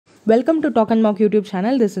Welcome to Talk and Mock YouTube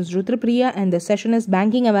channel. This is Ruthra Priyaa and the session is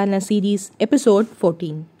Banking Awareness Series episode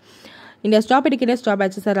 14. India's top educators top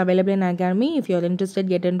batches are available in Unacademy. If you're interested,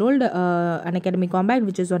 get enrolled. Unacademy Combat,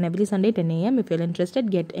 which is on every Sunday 10 a.m. If you're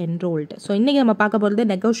interested, get enrolled. So, இன்னைக்கு நம்ம பார்க்க போகிறது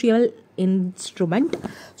negotiable instrument.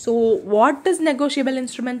 So, what is negotiable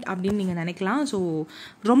instrument அப்படின்னு நீங்கள் நினைக்கலாம். So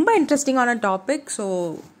ரொம்ப இன்ட்ரெஸ்டிங்கான topic. So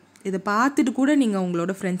இதை பார்த்துட்டு கூட நீங்கள்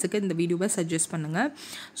உங்களோட ஃப்ரெண்ட்ஸுக்கு இந்த வீடியோவை சஜஸ்ட் பண்ணுங்கள்.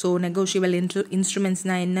 ஸோ நெகோஷியபிள்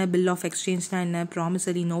இன்ஸ்ட்ருமெண்ட்ஸ்னால் என்ன, பில் ஆஃப் எக்ஸ்சேஞ்ச்னால் என்ன,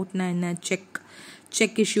 ப்ராமிசரி நோட்னா என்ன,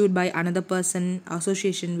 check issued by another person,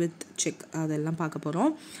 association with check, அதெல்லாம் பார்க்க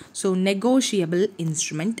போகிறோம். So negotiable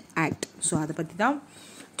instrument act. So அதை பற்றி தான்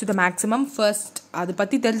டு த மேக்ஸிமம் ஃபர்ஸ்ட் அதை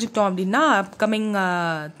பற்றி தெரிஞ்சுக்கிட்டோம் அப்படின்னா அப்கமிங்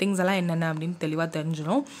திங்ஸ் எல்லாம் என்னென்ன அப்படின்னு தெளிவாக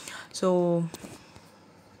தெரிஞ்சிடும். So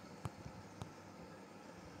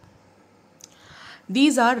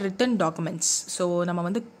these are written documents. So நம்ம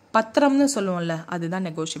வந்து பத்திரம்னு சொல்லுவோம்ல, அதுதான்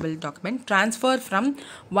negotiable document. Transfer from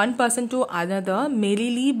one person to other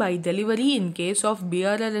merely by delivery in case of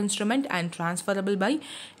bearer instrument and transferable by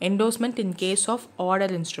endorsement in case of order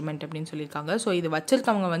instrument அப்படின்னு சொல்லியிருக்காங்க. So இது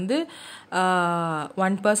வச்சிருக்கவங்க வந்து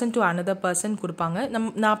one person to another person கொடுப்பாங்க.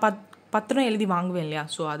 நான் பத்திரம் எழுதி வாங்குவேன் இல்லையா,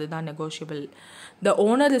 ஸோ அதுதான் negotiable. The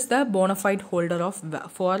owner is the bona fide holder of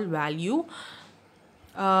for value.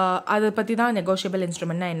 அதை பற்றி தான் நெகோஷியபிள்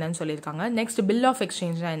இன்ஸ்ட்ருமெண்ட்னா என்னன்னு சொல்லியிருக்காங்க. நெக்ஸ்ட் பில் ஆஃப்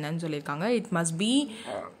எக்ஸ்சேஞ்ச்னா என்னன்னு சொல்லியிருக்காங்க. It must be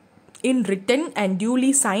in return and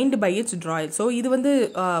duly signed by it's ட்ராயல். So இது வந்து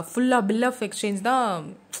ஃபுல்லாக பில் ஆஃப் எக்ஸ்சேஞ்ச் தான்.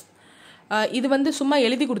 இது வந்து சும்மா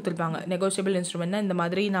எழுதி கொடுத்துருப்பாங்க. நெகோஷியபிள் இன்ஸ்ட்ருமெண்ட்னா இந்த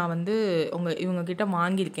மாதிரி நான் வந்து இவங்ககிட்ட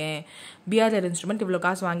வாங்கியிருக்கேன், பிஆர்ஆர் இன்ஸ்ட்ருமெண்ட் இவ்வளோ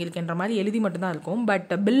காசு வாங்கியிருக்கேன்ற மாதிரி எழுதி மட்டும்தான் இருக்கும். பட்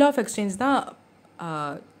பில் ஆஃப் எக்ஸ்சேஞ்ச் தான்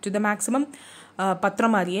டு த மேக்ஸிமம்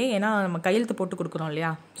பத்திரம் மாதிரியே, ஏன்னா நம்ம கையெழுத்து போட்டு கொடுக்குறோம்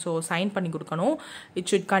இல்லையா, ஸோ சைன் பண்ணி கொடுக்கணும். It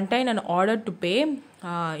should contain an order to pay.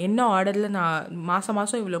 என்ன ஆர்டரில் நான்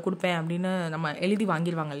மாதம் இவ்வளோ கொடுப்பேன் அப்படின்னு நம்ம எழுதி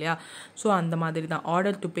வாங்கிடுவாங்க இல்லையா, ஸோ அந்த மாதிரி தான்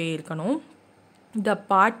ஆர்டர் டு பே இருக்கணும். த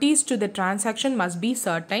parties to the transaction must be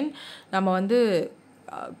certain. நம்ம வந்து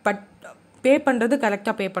பே பண்ணுறது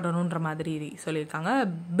கரெக்டாக பே பண்ணணுன்ற மாதிரி சொல்லியிருக்காங்க.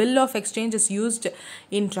 Bill of exchange is used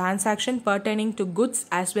in transaction pertaining to goods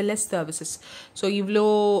as well as services. So இவ்வளோ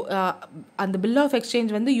அந்த பில் ஆஃப்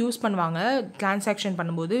எக்ஸ்சேஞ்ச் வந்து யூஸ் பண்ணுவாங்க டிரான்சாக்ஷன்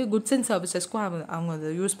பண்ணும்போது. குட்ஸ் அண்ட் சர்வீசஸ்க்கும் அவங்க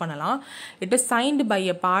அதை யூஸ் பண்ணலாம். It is signed by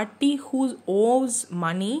a party whose ஓவ்ஸ்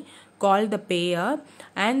money call the Bayer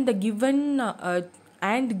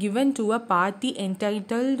and given to a party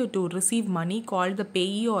entitled to receive money called the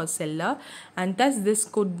payee or seller, and thus this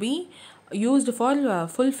could be used for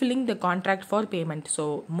fulfilling the contract for payment. So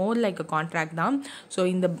more like a contract தான். So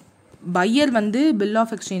இந்த pier வந்து bill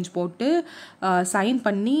of exchange போட்டு sign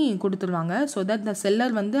பண்ணி கொடுத்துருவாங்க. So that the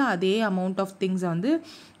seller வந்து அதே amount of திங்ஸை வந்து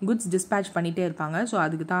குட்ஸ் டிஸ்பேச் பண்ணிகிட்டே இருப்பாங்க. ஸோ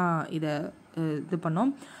அதுக்கு தான் இதை இது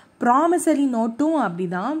பண்ணோம். ப்ராமிசரி நோட்டும் அப்படி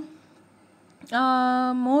தான்.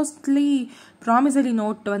 மோஸ்ட்லி ப்ராமிசரி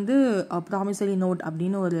நோட் வந்து ப்ராமிசரி நோட்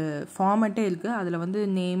அப்படின்னு ஒரு ஃபார்மேட்டே இருக்குது. அதில் வந்து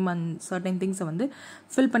நேம் அண்ட் சர்டன் திங்ஸை வந்து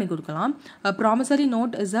ஃபில் பண்ணி கொடுக்கலாம். Promissory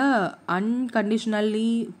note is a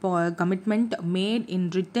unconditionally commitment made in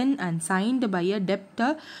return and signed by a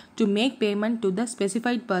debtor to make payment to the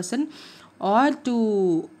specified person R to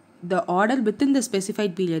the order within the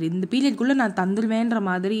specified period. இந்த பீரியட்குள்ளே நான் தந்துடுவேன்ற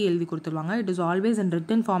மாதிரி எழுதி கொடுத்துருவாங்க. It is always in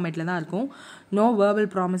return ஃபார்மேட்டில் தான் இருக்கும். No verbal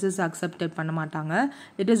promises accepted பண்ண மாட்டாங்க.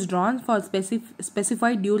 It is Tran for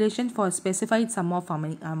specified duration for specified some of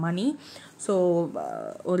money. So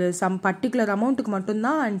ஒரு சம் பர்டிகுலர் அமௌண்ட்டுக்கு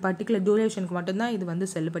மட்டும்தான் அண்ட் பர்டிகுலர் டியூரேஷனுக்கு மட்டும்தான் இது வந்து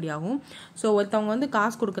செல்லுபடியாகும். ஸோ ஒருத்தவங்க வந்து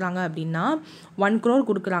காசு கொடுக்குறாங்க அப்படின்னா 1 crore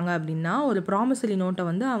கொடுக்குறாங்க அப்படின்னா ஒரு ப்ராமிசரி நோட்டை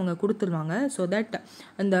வந்து அவங்க கொடுத்துருவாங்க. ஸோ தட்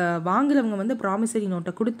அந்த வாங்குறவங்க வந்து ப்ராமிசரி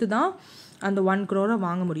நோட்டை கொடுத்து தான் அந்த 1 crore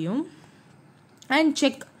வாங்க முடியும். அண்ட்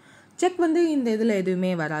செக் வந்து இந்த இதில் எதுவுமே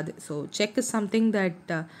வராது. So check is something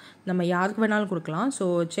that நம்ம யாருக்கு வேணாலும் கொடுக்கலாம். So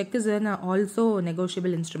check is also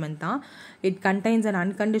negotiable instrument தான். It contains an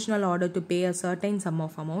unconditional order to pay a certain some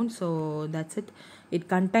of amount. So that's it. It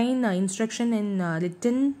contain instruction in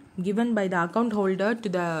return given by the account holder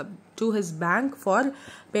to his bank for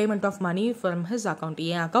payment of money from his account.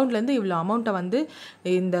 என் அக்கௌண்ட்லேருந்து இவ்வளோ அமௌண்ட்டை வந்து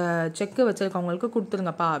இந்த செக்கு வச்சுருக்கவங்களுக்கு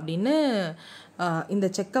கொடுத்துருங்கப்பா அப்படின்னு இந்த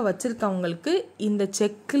செக்கை வச்சுருக்கவங்களுக்கு இந்த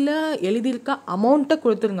செக்கில் எழுதியிருக்க அமௌண்ட்டை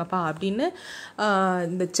கொடுத்துருங்கப்பா அப்படின்னு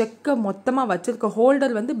இந்த செக்கை மொத்தமாக வச்சுருக்க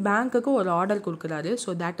ஹோல்டர் வந்து பேங்க்குக்கு ஒரு ஆர்டர் கொடுக்குறாரு. So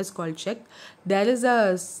that is called check. There is a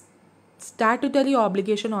statutory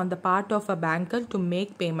obligation on the part of a banker to make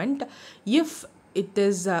payment if it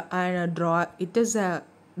is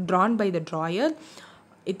drawn by the drawer.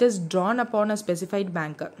 It is drawn upon a specified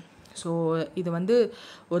banker. So இது வந்து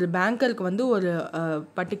ஒரு பேங்கருக்கு வந்து ஒரு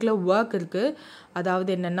particular work இருக்குது. அதாவது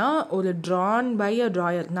என்னென்னா, ஒரு Tran by a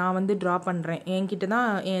drawer, நான் வந்து ட்ரா பண்ணுறேன், என்கிட்ட தான்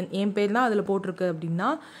என் பேர் தான் அதில் போட்டிருக்கு அப்படின்னா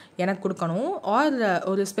எனக்கு கொடுக்கணும். ஆர்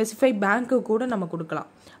ஒரு ஸ்பெசிஃபை பேங்க்கு கூட நம்ம கொடுக்கலாம்,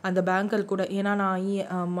 அந்த பேங்கர் கூட. ஏன்னா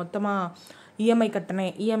நான் மொத்தமாக இஎம்ஐ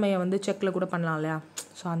கட்டினேன், இஎம்ஐயை வந்து செக்கில் கூட பண்ணலாம் இல்லையா.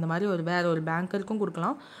 ஸோ அந்த மாதிரி வேறு ஒரு பேங்கருக்கும்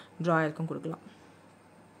கொடுக்கலாம், ட்ராயருக்கும் கொடுக்கலாம்.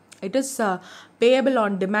 It is payable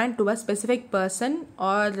on demand to a specific person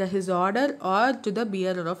or his order or to the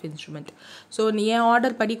bearer of instrument. So நீ ஏன்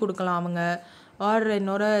ஆர்டர் படி கொடுக்கலாம் அவங்க, ஆர்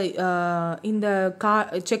என்னோட இந்த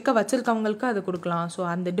செக்கை வச்சுருக்கவங்களுக்கு அதை கொடுக்கலாம். ஸோ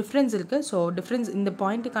அந்த டிஃப்ரென்ஸ் இருக்குது. ஸோ டிஃப்ரென்ஸ், இந்த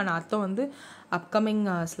பாயிண்ட்டுக்கான அர்த்தம் வந்து அப்கமிங்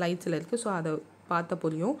ஸ்லைட்ஸில் இருக்குது. ஸோ அதை பார்த்த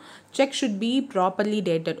புரியும். Check should be properly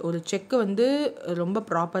dated. ஒரு செக்கு வந்து ரொம்ப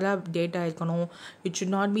ப்ராப்பராக date ஆகிருக்கணும். It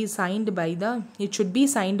should not be signed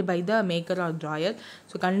by the maker R drawer.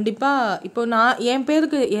 So கண்டிப்பாக இப்போ நான் என்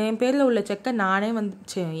பேரில் உள்ள செக்கை நானே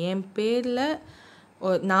வந்து என் பேரில்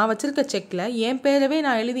நான் வச்சுருக்க செக்கில் என் பேரவே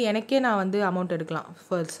நான் எழுதி எனக்கே நான் வந்து அமௌண்ட் எடுக்கலாம்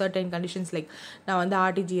ஃபார் சர்டைன் கண்டிஷன்ஸ். லைக் நான் வந்து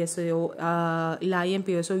ஆர்டிஜிஎஸ்ஸோ இல்லை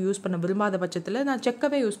ஐஎம்பிஎஸோ யூஸ் பண்ண விரும்பாத பட்சத்தில் நான்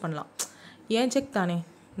செக்கவே யூஸ் பண்ணலாம். ஏன் செக் தானே,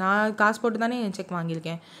 நான் காசு போட்டு தானே என் செக்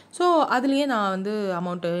வாங்கியிருக்கேன். ஸோ அதுலேயே நான் வந்து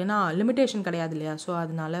அமௌண்ட்டு, ஏன்னா லிமிட்டேஷன் கிடையாது இல்லையா. ஸோ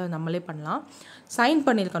அதனால நம்மளே பண்ணலாம். சைன்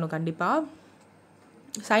பண்ணியிருக்கணும் கண்டிப்பாக.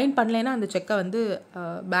 சைன் பண்ணலைன்னா அந்த செக்கை வந்து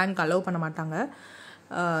பேங்க் அலோவ் பண்ண மாட்டாங்க,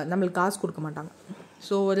 நம்மளுக்கு காசு கொடுக்க மாட்டாங்க.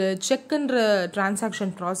 ஸோ ஒரு செக்குன்ற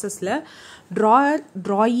டிரான்சாக்ஷன் ப்ராசஸில் ட்ராயர்,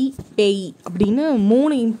 ட்ராயி, பேயி அப்படின்னு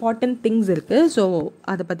 3 இம்பார்ட்டன்ட் திங்ஸ் இருக்குது. ஸோ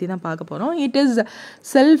அதை பற்றி தான் பார்க்க போகிறோம். It is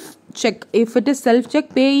self check. If it is self check,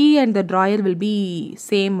 பேயி and the drawer will be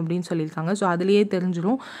same அப்படின்னு சொல்லியிருக்காங்க. ஸோ அதுலேயே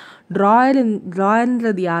தெரிஞ்சிடும்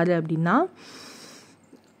ட்ராயர்ன்றது யார் அப்படின்னா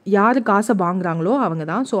யார் காசை வாங்குறாங்களோ அவங்க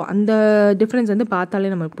தான். ஸோ அந்த டிஃப்ரென்ஸ் வந்து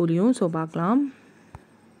பார்த்தாலே நமக்கு புரியும். ஸோ பார்க்கலாம்.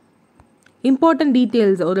 இம்பார்ட்டன்ட்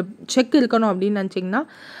டீட்டெயில்ஸ், ஒரு செக் இருக்கணும் அப்படின்னு நினச்சிங்கன்னா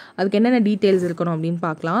அதுக்கு என்னென்ன டீட்டெயில்ஸ் இருக்கணும் அப்படின்னு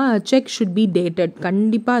பார்க்கலாம். Check should be dated.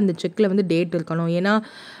 கண்டிப்பாக அந்த செக்கில் வந்து டேட் இருக்கணும். ஏன்னா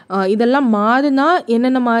இதெல்லாம் மாறுனா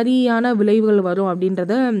என்னென்ன மாதிரியான விளைவுகள் வரும்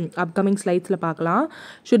அப்படின்றத அப்கமிங் ஸ்லைட்ஸில் பார்க்கலாம்.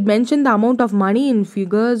 Should mention the amount of money in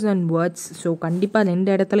figures and words. So கண்டிப்பாக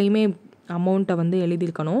 2 இடத்துலையுமே அமௌண்ட்டை வந்து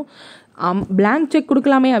எழுதியிருக்கணும். பிளாங்க் செக்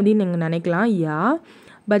கொடுக்கலாமே அப்படின்னு நீங்கள் நினைக்கலாம்.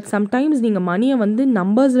 பட் சம்டைம்ஸ் நீங்கள் மணியை வந்து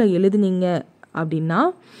நம்பர்ஸில் எழுதுனீங்க அப்படின்னா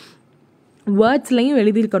வேர்ட்ஸ்லையும்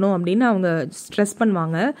எழுதியிருக்கணும் அப்படின்னு அவங்க ஸ்ட்ரெஸ்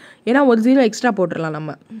பண்ணுவாங்க. ஏன்னா ஒரு 0 எக்ஸ்ட்ரா போட்டுடலாம்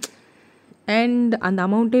நம்ம, அண்ட் அந்த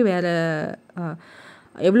அமௌண்ட்டே வேறு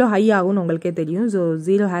எவ்வளோ ஹை ஆகும்னு உங்களுக்கே தெரியும். So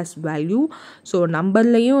 0 has value. So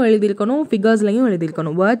நம்பர்லையும் எழுதியிருக்கணும், ஃபிகர்ஸ்லையும்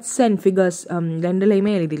எழுதியிருக்கணும். Words and figures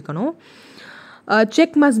 2லையுமே எழுதியிருக்கணும்.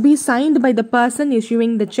 Check must be signed by the person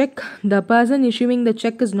issuing the check. The person issuing the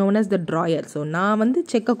check is known as the drawer. So நான் வந்து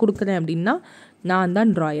செக்கை கொடுக்குறேன் அப்படின்னா நான்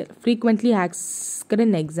தான் ட்ராயர். ஃப்ரீக்வெண்ட்லி ஆஸ்க்டு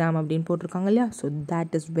இன் exam அப்படின்னு போட்டிருக்காங்க இல்லையா. So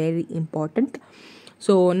that is very important.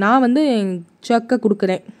 So நான் வந்து என் செக்கை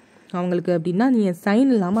கொடுக்குறேன் அவங்களுக்கு அப்படின்னா நீ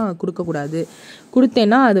சைன் இல்லாமல் கொடுக்கக்கூடாது.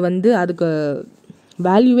 கொடுத்தேன்னா அது வந்து அதுக்கு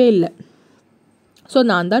வேல்யூவே இல்லை. ஸோ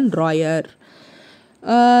நான் தான் drawer.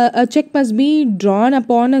 A check must be drawn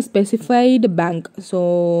upon a specified bank. So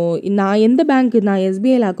நான் எந்த பேங்க்கு, நான்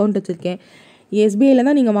எஸ்பிஐயில் அக்கௌண்ட் வச்சுருக்கேன், எஸ்பிஐயில்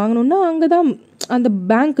தான் நீங்கள் வாங்கணுன்னா அங்கே தான் அந்த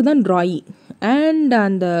பேங்க்கு தான் ட்ராயி, அண்ட்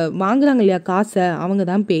அந்த வாங்குறாங்க இல்லையா காசை அவங்க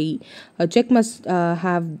தான் பேயி. Check must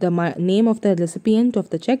have the name of the recipient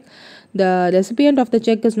of the cheque. The recipient of the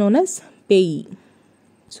cheque is known as பேயி.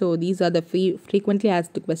 So these are the frequently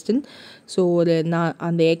asked question. So ஒரு நான்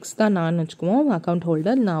அந்த எக்ஸ் தான் நான் வச்சுக்குவோம் அக்கௌண்ட்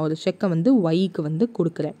ஹோல்டர். நான் ஒரு செக்கை வந்து ஒய்க்கு வந்து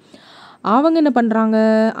கொடுக்குறேன். அவங்க என்ன பண்ணுறாங்க,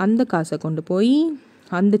 அந்த காசை கொண்டு போய்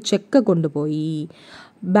அந்த செக்கை கொண்டு போய்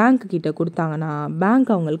பேங்க்கு கிட்ட கொடுத்தாங்கன்னா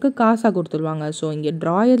பேங்க் அவங்களுக்கு காசாக கொடுத்துருவாங்க. ஸோ இங்கே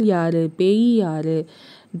ட்ராயர் யார், பேயி யார்,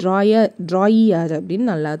 ட்ராயி யார் அப்படின்னு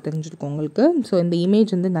நல்லா தெரிஞ்சுருக்கோம் உங்களுக்கு. ஸோ இந்த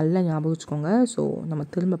இமேஜ் வந்து நல்லா ஞாபகம் வச்சுக்கோங்க. ஸோ நம்ம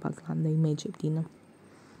திரும்ப பார்க்கலாம் அந்த இமேஜ் எப்படின்னு.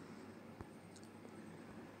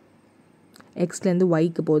 எக்ஸ்லேருந்து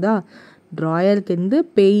ஒய்க்கு போதா, ட்ராயருக்குருந்து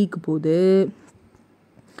பேய்க்கு போகுது.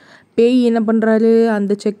 பேய் என்ன பண்ணுறாரு,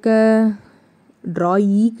 அந்த செக்கை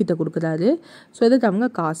ட்ராயி கிட்ட கொடுக்குறாரு. ஸோ அதை அவங்க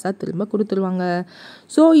காசாக திரும்ப கொடுத்துருவாங்க.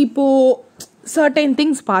 ஸோ இப்போது சர்டைன்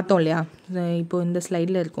திங்ஸ் பார்த்தோம் இல்லையா, இப்போது இந்த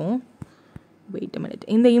ஸ்லைடில் இருக்கும். Wait a minute.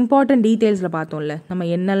 இந்த இம்பார்ட்டன்ட் டீட்டெயில்ஸில் பார்த்தோம்ல நம்ம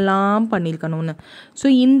என்னெல்லாம் பண்ணியிருக்கணும்னு. ஸோ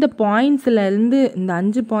இந்த பாயிண்ட்ஸ்லேருந்து, இந்த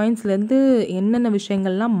 5 பாயிண்ட்ஸ்லேருந்து என்னென்ன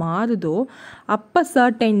விஷயங்கள்லாம் மாறுதோ அப்போ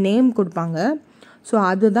சர்டைன் நேம் கொடுப்பாங்க. ஸோ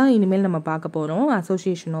அதுதான் இனிமேல் நம்ம பார்க்க போகிறோம்,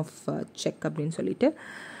 அசோசியேஷன் ஆஃப் செக் அப்படின்னு சொல்லிட்டு.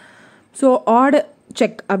 ஸோ ஆர்டர்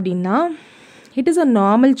செக் அப்படின்னா it is a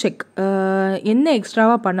normal check. என்ன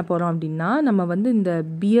எக்ஸ்ட்ராவாக பண்ண போகிறோம் அப்படின்னா நம்ம வந்து இந்த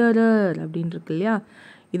பியரர் அப்படின்னு இருக்கு இல்லையா,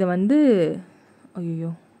 இதை வந்து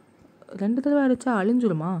ஐயோ 2 தடவை அடித்தா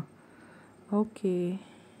அழிஞ்சிருமா? ஓகே,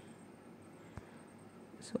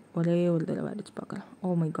 ஸோ ஒரே ஒரு தடவை அடித்து பார்க்கலாம்.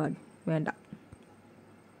 Oh my God. வேண்டாம்.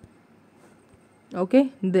 ஓகே,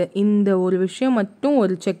 இந்த ஒரு விஷயம் மட்டும்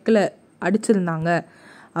ஒரு செக்கில் அடிச்சிருந்தாங்க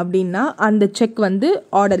அப்படின்னா அந்த செக் வந்து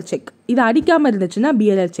ஆர்டர் செக். இது அடிக்காமல் இருந்துச்சுன்னா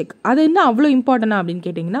பிஎல்ஆர் செக். அது என்ன அவ்வளோ இம்பார்ட்டனா அப்படின்னு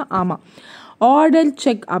கேட்டிங்கன்னா, ஆமாம், ஆர்டர்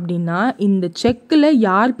செக் அப்படின்னா இந்த செக்கில்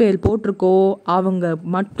யார் பேர் போட்டிருக்கோ அவங்க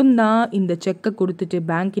மட்டும்தான் இந்த செக்கை கொடுத்துட்டு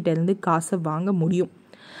பேங்க்கிட்டேருந்து காசை வாங்க முடியும்.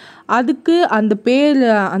 அதுக்கு அந்த பேர்,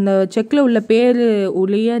 அந்த செக்கில் உள்ள பேர்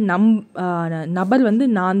உடைய நபர் வந்து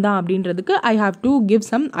நான் தான் அப்படின்றதுக்கு I have to give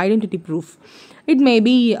some identity proof. It may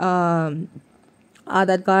be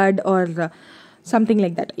Aadhaar card or something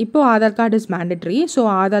like that. இப்போது Aadhaar card is mandatory. So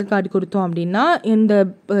Aadhaar card கொடுத்தோம் அப்படின்னா இந்த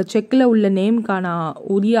செக்கில் உள்ள நேம்க்கான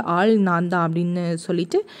உரிய ஆள் நான் தான் அப்படின்னு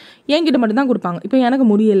சொல்லிட்டு என்கிட்ட மட்டும்தான் கொடுப்பாங்க. இப்போ எனக்கு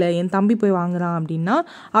முடியலை, என் தம்பி போய் வாங்குறான் அப்படின்னா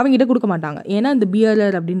அவங்ககிட்ட கொடுக்க மாட்டாங்க. ஏன்னா இந்த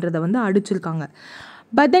பிஎல்ஆர் அப்படின்றத வந்து அடிச்சிருக்காங்க.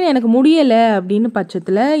 பட் தென் எனக்கு முடியலை அப்படின்னு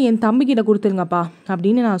பட்சத்தில் என் தம்பிக்கிட்ட கொடுத்துருங்கப்பா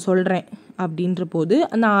அப்படின்னு நான் சொல்கிறேன். அப்படின்ற போது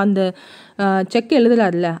நான் அந்த செக்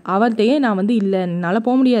எழுதுறாருல அவர்கிட்டையே நான் வந்து இல்லை என்னால்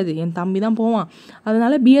போக முடியாது, என் தம்பி தான் போவான்,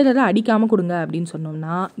 அதனால் பிஎல்ஆரை அடிக்காமல் கொடுங்க அப்படின்னு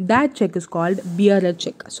சொன்னோம்னா that check is called bearer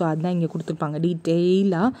check. So அதுதான் இங்கே கொடுத்துருப்பாங்க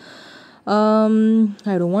டீட்டெயிலாக.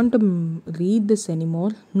 I don't want to read this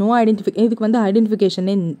anymore. No identification. இதுக்கு வந்து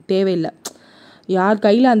ஐடென்டிஃபிகேஷனே தேவையில்லை. யார்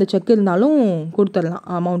கையில் அந்த செக் இருந்தாலும் கொடுத்துடலாம்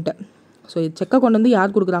அமௌண்ட்டை. ஸோ செக்கை கொண்டு வந்து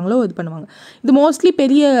யார் கொடுக்குறாங்களோ இது பண்ணுவாங்க. இது மோஸ்ட்லி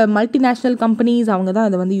பெரிய மல்டிநேஷ்னல் கம்பெனிஸ் அவங்க தான்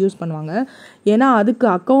அதை வந்து யூஸ் பண்ணுவாங்க. ஏன்னா அதுக்கு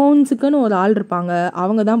அக்கௌண்ட்ஸுக்குன்னு ஒரு ஆள் இருப்பாங்க,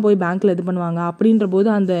 அவங்க தான் போய் பேங்க்கில் இது பண்ணுவாங்க. அப்படின்ற போது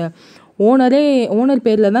அந்த ஓனர்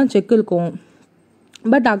பேரில் தான் செக் இருக்கும்,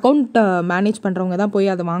 பட் அக்கௌண்ட் மேனேஜ் பண்ணுறவங்க தான்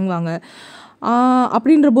போய் அதை வாங்குவாங்க.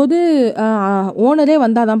 அப்படின்ற போது ஓனரே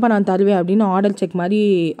வந்தால் தான்ப்பா நான் தருவேன் அப்படின்னு ஆர்டர் செக் மாதிரி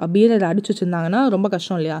பிஎல்ஆர் அடிச்சு வச்சுருந்தாங்கன்னா ரொம்ப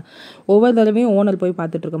கஷ்டம் இல்லையா? ஒவ்வொரு தடவையும் ஓனர் போய்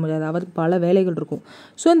பார்த்துட்டு இருக்க முடியாது, அவருக்கு பல வேலைகள் இருக்கும்.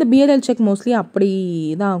 ஸோ இந்த பிஎல்ஆர் செக் மோஸ்ட்லி அப்படி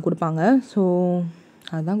தான் கொடுப்பாங்க. ஸோ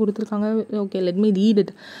அதுதான் கொடுத்துருக்காங்க. Okay, let me read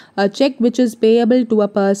it. Check which is payable to a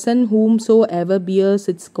person whom so ever piers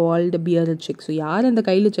it's called PLR check. So யார் அந்த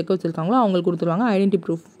கையில் செக் வச்சுருக்காங்களோ அவங்களுக்கு கொடுத்துருவாங்க, ஐடென்டிட்டி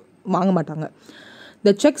ப்ரூஃப் வாங்க மாட்டாங்க.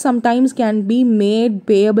 The check sometimes can be made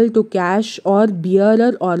payable to cash or bearer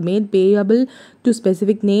or made payable to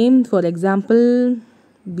specific name. For example,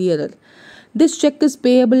 bearer. This check is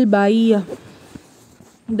payable by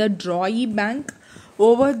the drawee bank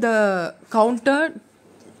over the counter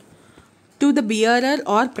to the bearer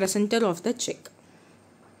or presenter of the check.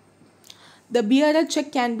 The bearer check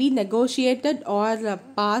can be negotiated or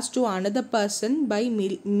passed to another person by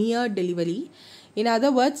mere delivery. In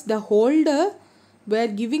other words, the holder where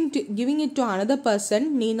giving it to another person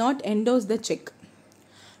need not endorse the check.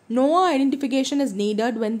 No identification is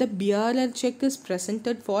needed when the bearer check is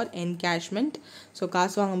presented for encashment. So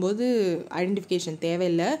காசு வாங்கும்போது identification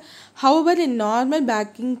தேவையில்லை. However, in normal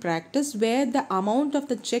banking practice where the amount of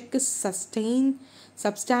the check is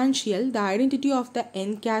substantial, the identity of the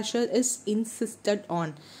encasher is insisted on.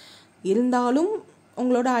 இருந்தாலும்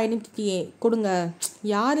உங்களோட ஐடென்டிட்டியை கொடுங்க,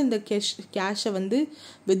 யார் இந்த கேஷை வந்து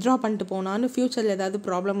withdraw பண்ணிட்டு போனான்னு ஃப்யூச்சரில் ஏதாவது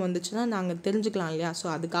ப்ராப்ளம் வந்துச்சுன்னா நாங்கள் தெரிஞ்சுக்கலாம் இல்லையா? ஸோ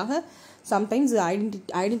அதுக்காக சம்டைம்ஸ்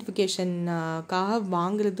ஐடென்டிஃபிகேஷனுக்காக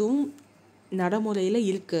வாங்குறதும் நடைமுறையில்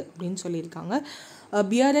இருக்குது அப்படின்னு சொல்லியிருக்காங்க.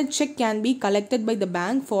 bearer check can be collected by the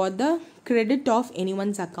bank for the credit of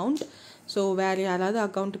anyone's account. So வேறு யாராவது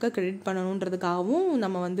அக்கௌண்ட்டுக்கு கிரெடிட் பண்ணணுன்றதுக்காகவும்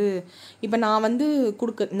நம்ம வந்து இப்போ நான் வந்து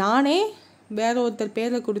நானே வேற ஒருத்தர்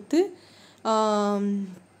பேரை கொடுத்து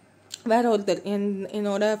வேற ஒருத்தர்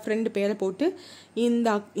என்னோட ஃப்ரெண்டு பேரை போட்டு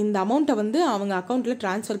இந்த அமௌண்ட்டை வந்து அவங்க அக்கௌண்ட்டில்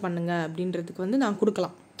ட்ரான்ஸ்ஃபர் பண்ணுங்க அப்படின்றதுக்கு வந்து நான்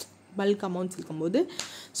கொடுக்கலாம், பல்க் அமௌண்ட்ஸ் இருக்கும்போது.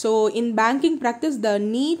 So in banking practice the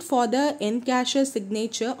need for the என்கேஷர்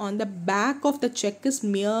signature on the back of the cheque is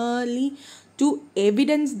merely to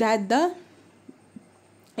evidence that the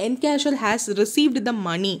என்கேஷர் has received the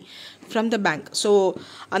money from the bank. So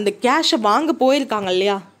அந்த கேஷை வாங்க போயிருக்காங்க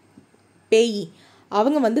இல்லையா பேயி,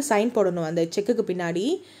 அவங்க வந்து sign போடணும் அந்த செக்குக்கு பின்னாடி.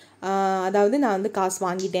 அதாவது நான் வந்து காசு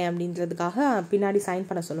வாங்கிட்டேன் அப்படின்றதுக்காக பின்னாடி சைன்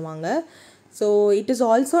பண்ண சொல்லுவாங்க. So it is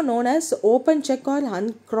also known as open check R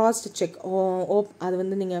அன்க்ராஸ்ட் check. அது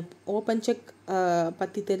வந்து நீங்கள் ஓப்பன் செக்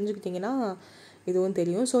பற்றி தெரிஞ்சுக்கிட்டிங்கன்னா இதுவும்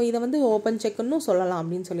தெரியும். ஸோ இதை வந்து ஓப்பன் செக்குன்னு சொல்லலாம்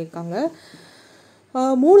அப்படின்னு சொல்லியிருக்காங்க.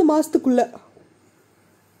 3 மாதத்துக்குள்ளே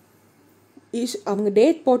அவங்க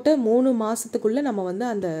டேட் போட்டு 3 மாதத்துக்குள்ளே நம்ம வந்து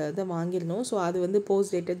அந்த இதை வாங்கிடணும். ஸோ அது வந்து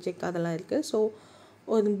போஸ்ட் டேட்டட் செக் அதெல்லாம் இருக்குது. ஸோ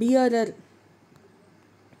ஒரு பிஆர்ஆர்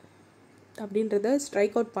அப்படின்றத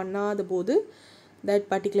ஸ்ட்ரைக் அவுட் பண்ணாத போது that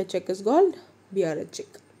particular check is called பிஆர்ஆர்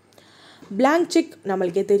check. Blank cheque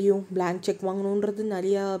நம்மளுக்கே தெரியும், பிளாங்க் செக் வாங்கணுன்றது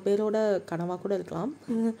நிறையா பேரோட கனவாக கூட இருக்கலாம்.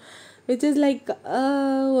 விச் இஸ் லைக்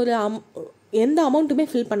ஒரு எந்த அமௌண்ட்டுமே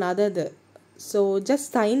ஃபில் பண்ணாத அது. ஸோ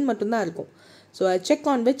ஜஸ்ட் சைன் மட்டும்தான் இருக்கும். So a check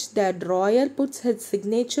on which the drawer puts his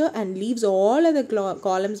signature and leaves all other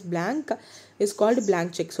columns blank is called blank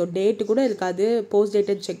check. So date கூட இருக்காது, post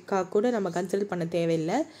dated check கூட நம்ம கன்சிடர் பண்ண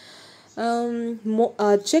தேவையில்லை.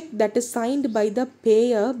 A check that is signed by the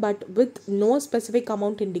payer but with no specific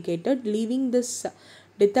amount indicated, leaving this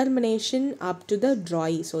determination up to the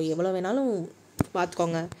drawee. So எவ்வளோ வேணாலும்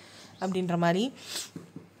பார்த்துக்கோங்க அப்படின்ற மாதிரி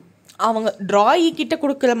அவங்க ட்ராயி கிட்ட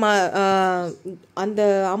கொடுக்குற அந்த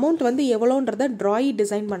அமௌண்ட் வந்து எவ்வளோன்றத ட்ராயி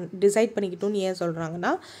டிசைட் பண்ணிக்கிட்டோன்னு ஏன்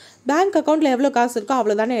சொல்கிறாங்கன்னா, பேங்க் அக்கௌண்ட்டில் எவ்வளோ காசு இருக்கோ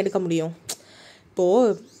அவ்வளோதானே எடுக்க முடியும்.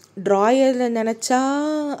 இப்போது ட்ராயரில் நினச்சா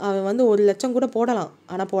அவன் வந்து 1 லட்சம் கூட போடலாம்,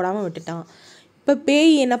 ஆனால் போடாமல் விட்டுட்டான். இப்போ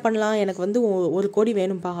பேய் என்ன பண்ணலாம், எனக்கு வந்து 1 கோடி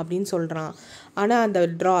வேணும்ப்பா அப்படின்னு சொல்கிறான். ஆனால் அந்த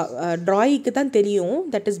ட்ராயிக்கு தான் தெரியும்,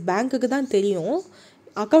 தட் இஸ் பேங்க்குக்கு தான் தெரியும்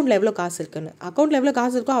அக்கௌண்ட்டில் எவ்வளோ காசு இருக்குன்னு. அக்கௌண்ட்டில் எவ்வளோ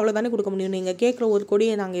காசு இருக்கோ அவ்வளோ தானே கொடுக்க முடியும். நீங்கள் கேட்குற 1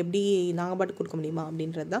 கோடியை நாங்கள் பாட்டு கொடுக்க முடியுமா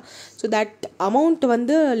அப்படின்றது தான். ஸோ தட் அமௌண்ட்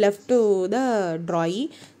வந்து லெஃப்ட் டு த ட்ராயி,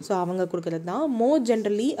 ஸோ அவங்க கொடுக்குறது தான். மோர்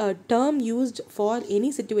generally a term used for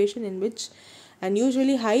any situation in which and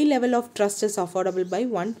usually high level of trust is affordable by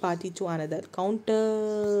one party to another. Counter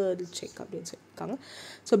check அப்படின்னு சொல்லியிருக்காங்க.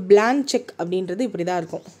 So blank check அப்படின்றது இப்படி தான்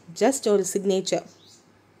இருக்கும், just ஒரு சிக்னேச்சர்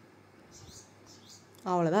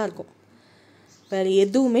அவ்வளோதான் இருக்கும், வேறு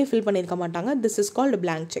எதுவுமே ஃபில் பண்ணியிருக்க மாட்டாங்க. This is called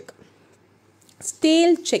blank check.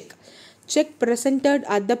 Stale check, check presented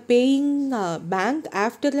at the paying bank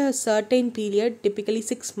after a certain period, typically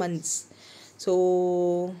 6 months so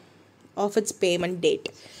of its payment date.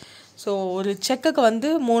 So ஒரு செக்குக்கு வந்து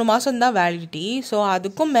 3 மாதம் தான் வேலிடிட்டி. ஸோ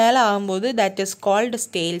அதுக்கும் மேலே ஆகும்போது that is called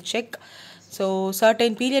stale check. So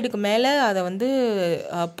certain பீரியடுக்கு மேலே அதை வந்து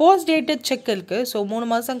போஸ்ட் டேட்டட் செக் இருக்குது. ஸோ 3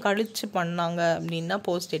 மாதம் கழித்து பண்ணாங்க அப்படின்னா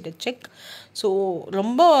போஸ்ட் டேட்டட் செக். ஸோ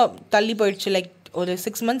ரொம்ப தள்ளி போயிடுச்சு, லைக் ஒரு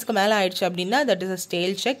 6 மந்த்ஸ்க்கு மேலே ஆயிடுச்சு அப்படின்னா that is a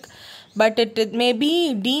stale check. But it may be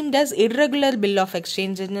deemed as irregular bill of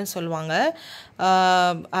எக்ஸ்சேஞ்சுன்னு சொல்லுவாங்க.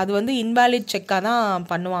 அது வந்து இன்வாலிட் செக்காக தான்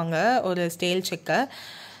பண்ணுவாங்க ஒரு ஸ்டேல் செக்கை.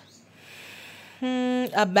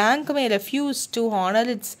 A bank may refuse to honor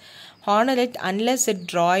it unless a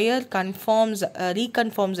drawer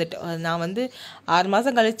reconfirms it. நான் வந்து 6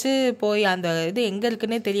 மாதம் கழித்து போய் அந்த இது எங்கே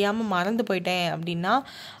இருக்குன்னே தெரியாமல் மறந்து போயிட்டேன் அப்படின்னா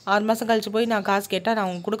 6 மாதம் கழித்து போய் நான் காசு கேட்டால் நான்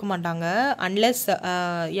அவங்க கொடுக்க மாட்டாங்க. அன்லெஸ்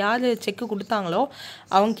யார் செக்கு கொடுத்தாங்களோ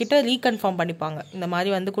அவங்கக்கிட்ட ரீகன்ஃபார்ம் பண்ணிப்பாங்க, இந்த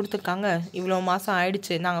மாதிரி வந்து கொடுத்துருக்காங்க, இவ்வளோ மாதம்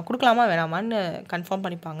ஆயிடுச்சு, நாங்கள் கொடுக்கலாமா வேணாமான்னு கன்ஃபார்ம்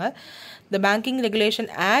பண்ணிப்பாங்க. The Banking Regulation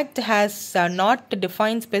Act has not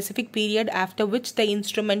defined specific period after which the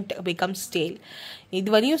instrument becomes stale.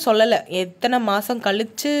 இதுவரையும் சொல்லலை எத்தனை மாதம்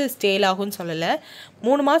கழித்து ஸ்டேல் ஆகும்னு சொல்லலை.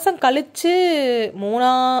 3 மாதம் கழித்து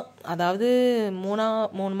அதாவது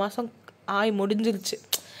 3 மாதம் முடிஞ்சிருச்சு,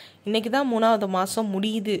 இன்றைக்கி தான் 3ஆவது மாதம்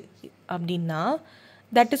முடியுது அப்படின்னா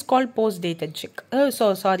that is called post dated check.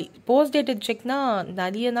 Post dated செக்னால்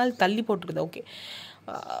நிறைய நாள் தள்ளி போட்டுருக்குது. ஓகே,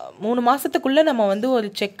 3 மாதத்துக்குள்ளே நம்ம வந்து ஒரு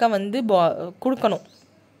செக்கை வந்து கொடுக்கணும்,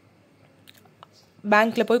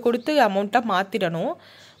 பேங்க்கில் போய் கொடுத்து அமௌண்ட்டாக மாற்றிடணும்.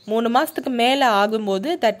 3 மாதத்துக்கு மேலே ஆகும்போது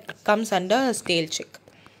that comes under stale check.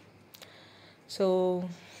 So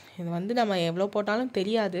இது வந்து நம்ம எவ்வளோ போட்டாலும்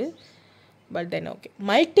தெரியாது, பட் தென் ஓகே.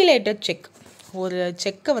 மல்டிலேட்டட் செக், ஒரு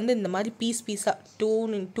செக்கை வந்து இந்த மாதிரி பீஸாக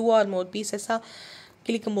 2 or more பீசஸாக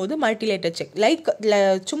கிழிக்கும்போது மல்டிலேட்டட் செக். லைக்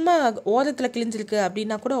சும்மா ஓரத்தில் கிழிஞ்சிருக்கு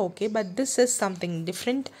அப்படின்னா கூட okay, but this is something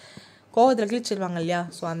different. கோவத்தில் கிழிச்சிருவாங்க இல்லையா,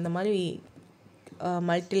 ஸோ அந்த மாதிரி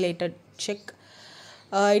மல்டிலேட்டட் check.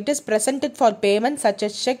 It is presented for payment such a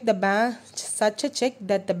check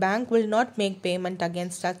that the bank will not make payment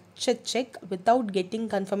against such a check without getting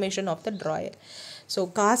confirmation of the drawer. So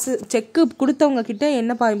காசு செக்கு கொடுத்தவங்க கிட்ட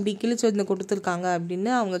என்னப்பா இப்படி கிழிச்சு வந்து கொடுத்துருக்காங்க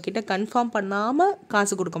அப்படின்னு அவங்க கிட்ட கன்ஃபார்ம் பண்ணாமல்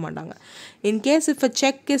காசு கொடுக்க மாட்டாங்க. In case if a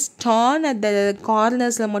check is torn at the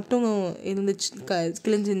கார்னர்ஸில் மட்டும் இருந்துச்சு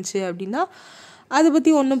கிழிஞ்சிருந்துச்சு அப்படின்னா அதை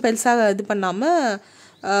பற்றி ஒன்றும் பெருசாக இது பண்ணாமல்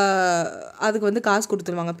அதுக்கு வந்து காசு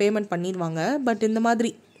கொடுத்துருவாங்க, பேமெண்ட் பண்ணிடுவாங்க. பட் இந்த மாதிரி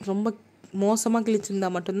ரொம்ப மோசமாக கிழிச்சிருந்தா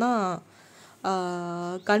மட்டும்தான்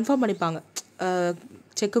கன்ஃபார்ம் பண்ணிப்பாங்க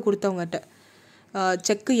செக்கு கொடுத்தவங்ககிட்ட.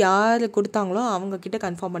 செக்கு யார் கொடுத்தாங்களோ அவங்கக்கிட்ட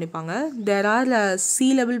கன்ஃபார்ம் பண்ணிப்பாங்க. There are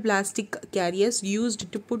sealable plastic carriers used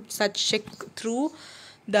to put such check through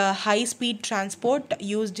the high speed transport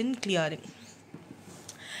used in clearing.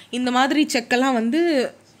 இந்த மாதிரி செக்கெல்லாம் வந்து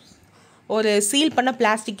ஒரு சீல் பண்ண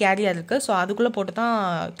பிளாஸ்டிக் கேரியர் இருக்குது, ஸோ அதுக்குள்ளே போட்டு தான்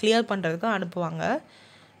கிளியர் பண்ணுறதுக்கு அனுப்புவாங்க.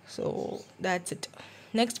 So that's it.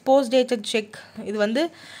 Next post dated check. இது வந்து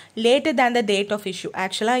later than the date of issue.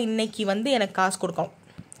 ஆக்சுவலாக இன்றைக்கி வந்து எனக்கு காசு கொடுக்கணும்.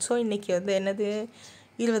 ஸோ இன்றைக்கி வந்து என்னது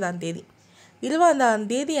 20ஆம் தேதி. 20ஆம்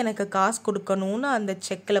தேதி எனக்கு காசு கொடுக்கணும்னு அந்த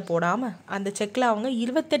செக்கில் போடாமல் அந்த செக்கில் அவங்க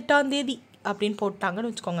 28ஆம் தேதி அப்படின்னு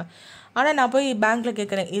போட்டாங்கன்னு வச்சுக்கோங்க. ஆனால் நான் போய் பேங்க்கில்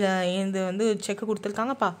கேட்குறேன், இது வந்து செக்கு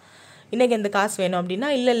கொடுத்துருக்காங்கப்பா, இன்றைக்கி எந்த காசு வேணும் அப்படின்னா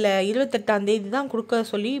இல்லை 28ஆம் தேதி தான் கொடுக்க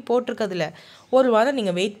சொல்லி போட்டிருக்கிறதுல ஒரு வாரம்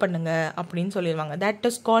நீங்கள் வெயிட் பண்ணுங்கள் அப்படின்னு சொல்லிடுவாங்க. That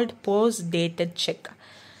is called post dated check.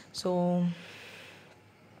 So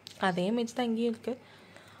அதே மாதிரி தான் இங்கேயும் இருக்குது.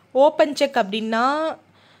 ஓப்பன் செக் அப்படின்னா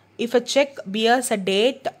if a check bears a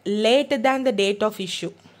date later than the date of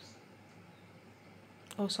issue.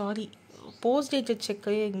 Oh sorry, post dated check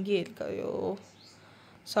எங்கே இருக்கையோ,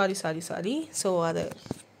 சாரி. ஸோ அது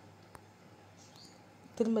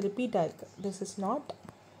திரும்ப ரிப்பீட் ஆயிருக்கு. This is not.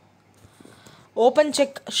 Open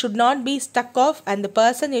check should not be stuck off and the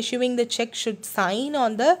person issuing the check should sign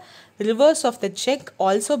on the reverse of the check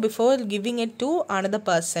also before giving it to another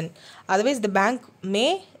person. Otherwise the bank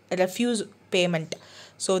may refuse payment.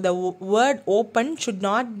 So the word open should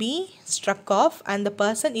not be struck off and the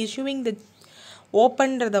person issuing the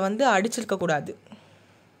openன்றதை வந்து அடிச்சிருக்க கூடாது.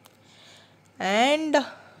 And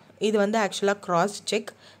இது வந்து ஆக்சுவலாக cross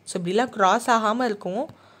check. So இப்படிலாம் cross ஆகாமல் இருக்கும்.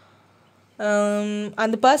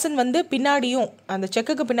 அந்த person வந்து பின்னாடியும் அந்த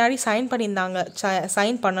செக்குக்கு பின்னாடி சைன் பண்ணியிருந்தாங்க,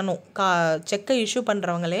 சைன் பண்ணணும். செக்கை இஷ்யூ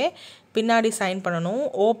பண்ணுறவங்களே பின்னாடி சைன் பண்ணணும்.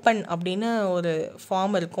 ஓப்பன் அப்படின்னு ஒரு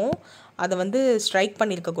ஃபார்ம் இருக்கும், அதை வந்து strike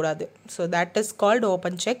பண்ணியிருக்கக்கூடாது. So that is called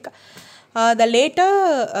open check. The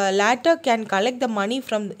latter can collect the money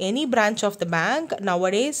from any branch of the bank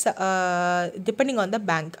nowadays, depending on the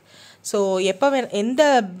bank. So எப்போ எந்த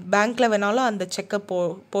பேங்க்கில் வேணாலும் அந்த செக்கை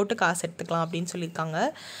போட்டு காசு எடுத்துக்கலாம் அப்படின்னு சொல்லியிருக்காங்க.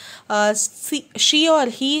 She or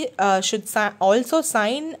he should also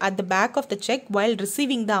sign at the back of the check while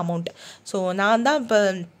receiving the amount. So நான் தான் இப்போ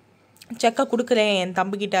செக்கை கொடுக்குறேன் என்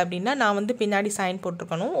தம்பிக்கிட்ட அப்படின்னா நான் வந்து பின்னாடி சைன்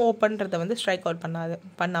போட்டிருக்கணும். ஓப்பன்றதை வந்து ஸ்ட்ரைக் அவுட்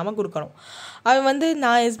பண்ணாமல் கொடுக்கணும். அவன் வந்து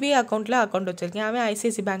நான் எஸ்பிஐ அக்கௌண்ட் வச்சுருக்கேன், அவன்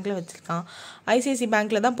ஐசிஐசி பேங்க்கில் வச்சுருக்கான். ஐசிஐசி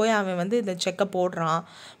பேங்க்கில் தான் போய் அவன் வந்து இந்த செக்கை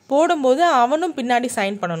போடும்போது அவனும் பின்னாடி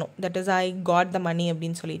சைன் பண்ணணும். தட் இஸ் ஐ காட் த மணி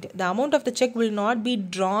அப்படின்னு சொல்லிட்டு. The amount of the cheque will not be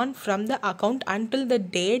Tran from the account until the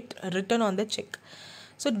date return on the cheque.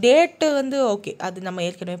 So date வந்து ஓகே, அது நம்ம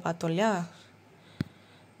ஏற்கனவே பார்த்தோம் இல்லையா.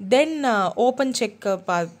 தென் ஓப்பன்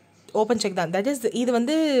செக் தான். தட் இஸ் இது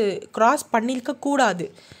வந்து க்ராஸ் பண்ணியிருக்கக்கூடாது.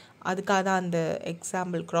 அதுக்காக தான் அந்த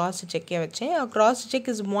எக்ஸாம்பிள் க்ராஸ் செக்கே வச்சேன். Cross check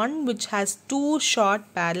is one which has 2 short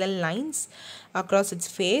parallel lines across its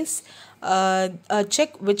face. A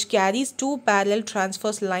check which carries 2 parallel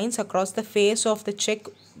transverse lines across the face of the check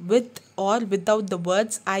with or without the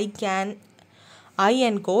words I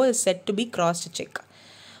and co is said to be crossed check.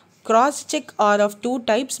 Cross check are of 2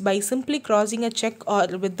 types: by simply crossing a check or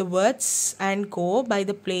with the words and co by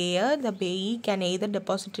the player. The payee can either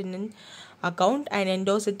deposit in an account and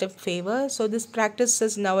endorse it in favor. So this practice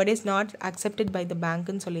is nowadays not accepted by the bank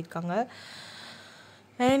ன்னு சொல்லியிருக்காங்க.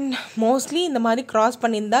 And mostly இந்த மாதிரி cross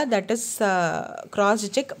பண்ணியிருந்தா that is cross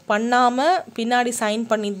check. பண்ணாமல் பின்னாடி sign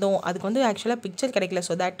பண்ணியிருந்தோம், அதுக்கு வந்து ஆக்சுவலாக பிக்சர் கிடைக்கல.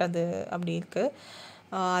 ஸோ தட் அது அப்படி இருக்குது.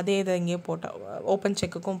 அதே இதை இங்கேயே போட்டோம், ஓப்பன்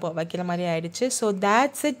செக்குக்கும் இப்போ வைக்கிற மாதிரி ஆகிடுச்சு. So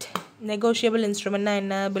that's it. நெகோஷியபிள் இன்ஸ்ட்ருமெண்ட்னா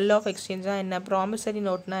என்ன, பில் ஆஃப் எக்ஸ்சேஞ்சாக என்ன, ப்ராமிசரி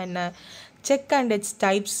நோட்னா என்ன, செக் அண்ட் இட்ஸ்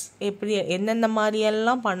டைப்ஸ், எப்படி எந்தெந்த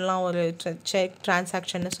மாதிரியெல்லாம் பண்ணலாம் ஒரு செக்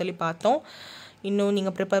ட்ரான்சாக்ஷன்னு சொல்லி பார்த்தோம். இன்னும்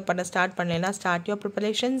நீங்கள் ப்ரிப்பேர் பண்ண ஸ்டார்ட் பண்ணலைன்னா ஸ்டார்ட் யுவர்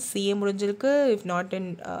ப்ரிப்பரேஷன்ஸ். சிஏ முடிஞ்சிருக்கு. இஃப் நாட்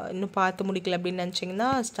இன்னும் பார்த்து முடிக்கல அப்படின்னு நினச்சிங்கன்னா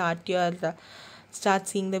start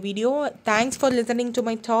seeing the video. Thanks for listening to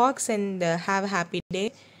my talks and have a happy day.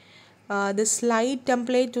 The slide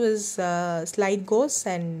template was slide goes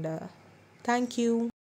and thank you.